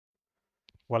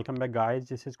Welcome back, guys.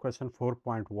 This is question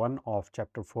 4.1 of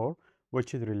chapter 4,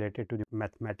 which is related to the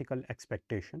mathematical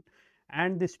expectation.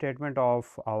 And the statement of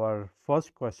our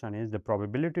first question is the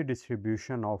probability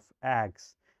distribution of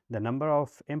X, the number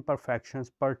of imperfections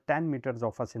per 10 meters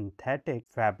of a synthetic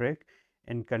fabric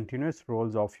in continuous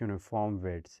rolls of uniform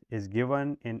widths, is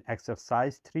given in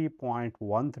exercise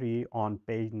 3.13 on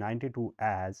page 92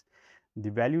 as the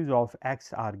values of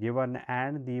X are given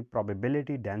and the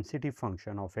probability density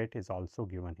function of it is also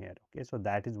given here. Okay, so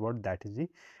that is the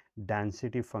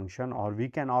density function, or we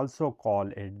can also call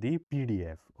it the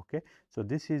PDF. Okay, so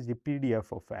this is the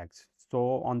PDF of X.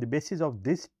 So on the basis of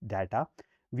this data,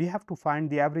 we have to find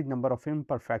the average number of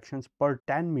imperfections per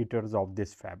 10 meters of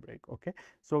this fabric. Okay,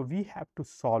 so we have to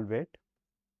solve it,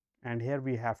 and here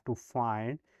we have to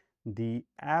find the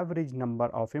average number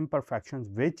of imperfections,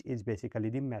 which is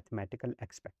basically the mathematical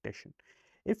expectation.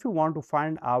 If you want to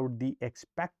find out the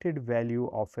expected value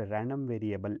of a random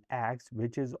variable X,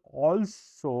 which is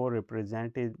also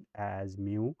represented as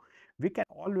mu, we can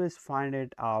always find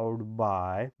it out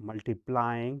by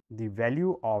multiplying the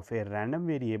value of a random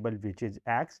variable, which is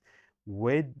X,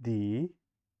 with the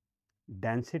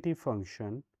density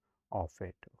function of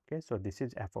it. Okay, so this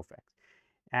is f of X.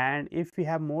 And if we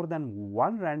have more than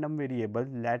one random variable,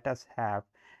 let us have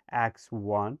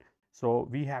x1, so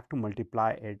we have to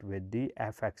multiply it with the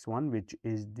fx1, which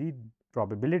is the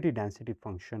probability density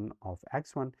function of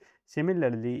x1.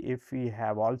 Similarly, if we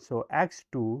have also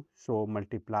x2, so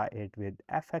multiply it with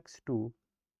fx2,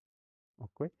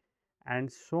 okay, and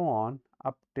so on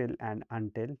up till and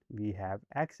until we have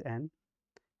xn,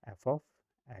 f of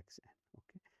xn.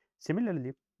 Okay,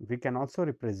 similarly, we can also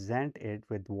represent it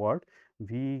with what?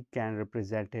 We can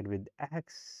represent it with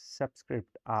x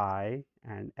subscript I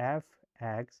and f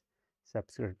x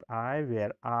subscript I,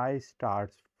 where I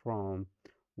starts from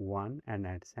 1 and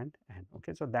ends at n.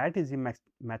 Okay, so that is the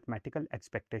mathematical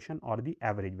expectation or the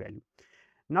average value.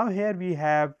 Now here we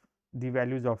have the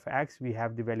values of x, we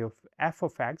have the value of f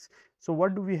of x. So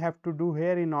what do we have to do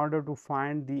here in order to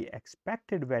find the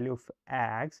expected value of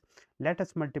x? Let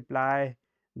us multiply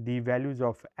the values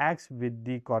of x with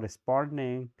the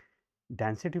corresponding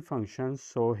density functions.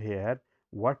 So here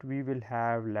what we will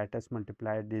have, let us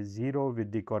multiply the 0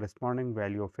 with the corresponding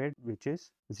value of it, which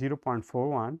is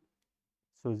 0.41.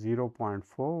 So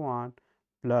 0.41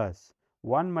 plus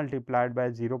 1 multiplied by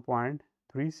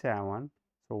 0.37.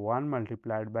 So 1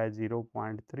 multiplied by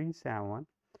 0.37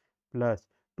 plus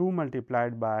 2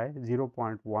 multiplied by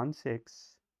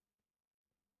 0.16.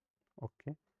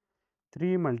 Okay,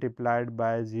 3 multiplied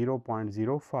by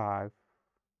 0.05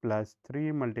 plus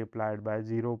 3 multiplied by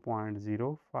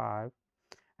 0.05,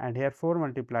 and here 4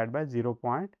 multiplied by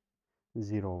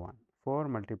 0.01. 4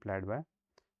 multiplied by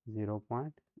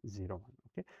 0.01.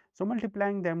 Okay, so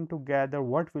multiplying them together,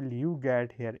 what will you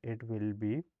get here? It will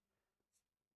be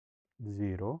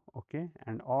 0. Okay,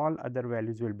 and all other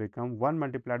values will become 1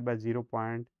 multiplied by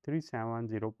 0.37,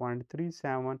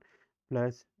 0.37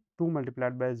 plus 2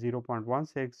 multiplied by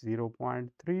 0.16,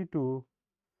 0.32,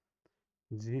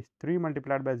 3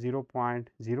 multiplied by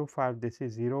 0.05, this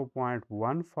is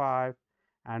 0.15,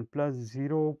 and plus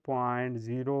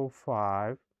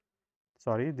 0.05,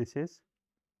 sorry, this is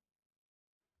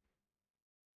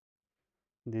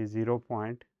the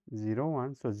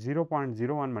 0.01. So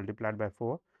 0.01 multiplied by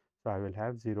 4, so I will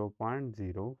have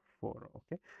 0.04.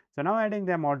 Okay, so now adding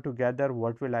them all together,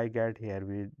 what will I get here?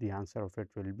 With the answer of it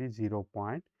will be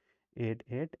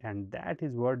 0.88, and that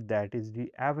is what, that is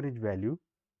the average value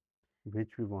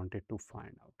which we wanted to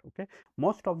find out. Okay,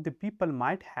 most of the people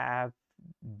might have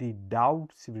the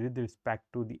doubts with respect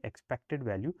to the expected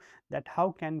value, that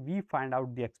how can we find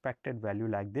out the expected value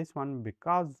like this one,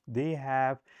 because they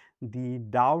have the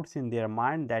doubts in their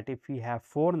mind that if we have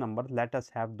 4 numbers, let us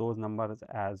have those numbers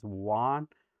as 1,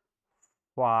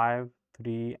 5,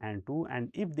 3 and 2, and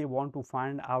if they want to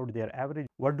find out their average,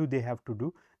 what do they have to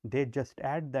do? They just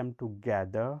add them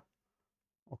together.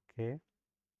 Okay,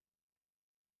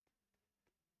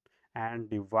 and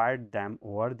divide them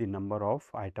over the number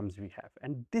of items we have,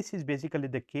 and this is basically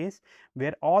the case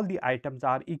where all the items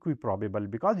are equiprobable,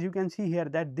 because you can see here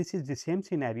that this is the same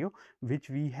scenario which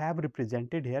we have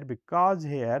represented here, because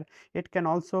here it can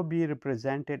also be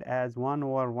represented as 1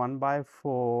 over 1 by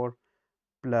 4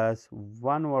 plus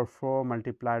 1 over 4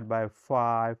 multiplied by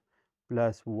 5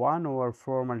 plus 1 over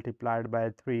 4 multiplied by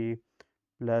 3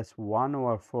 plus 1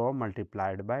 over 4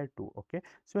 multiplied by 2. Okay,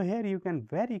 so here you can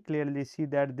very clearly see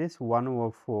that this 1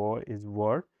 over 4 is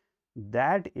what?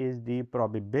 that is the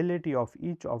probability of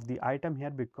each of the item here,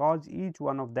 because each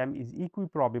one of them is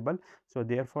equiprobable. So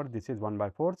therefore this is 1 by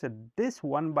 4. So this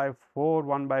 1 by 4,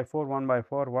 1 by 4, 1 by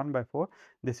 4, 1 by 4,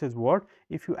 this is what,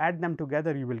 if you add them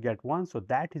together you will get 1. So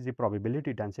that is the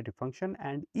probability density function,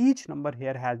 and each number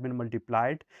here has been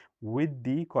multiplied with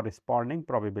the corresponding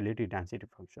probability density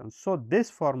function. So this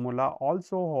formula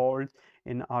also holds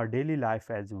in our daily life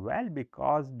as well,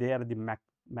 because they are the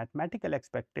mathematical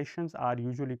expectations are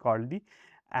usually called the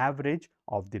average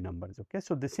of the numbers. Okay,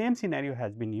 so the same scenario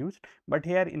has been used, but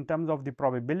here in terms of the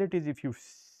probabilities, if you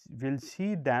will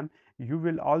see them, you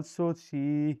will also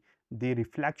see the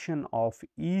reflection of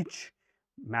each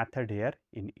method here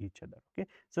in each other. Okay,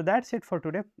 so that's it for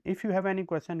today. If you have any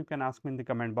question, you can ask me in the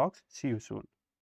comment box. See you soon.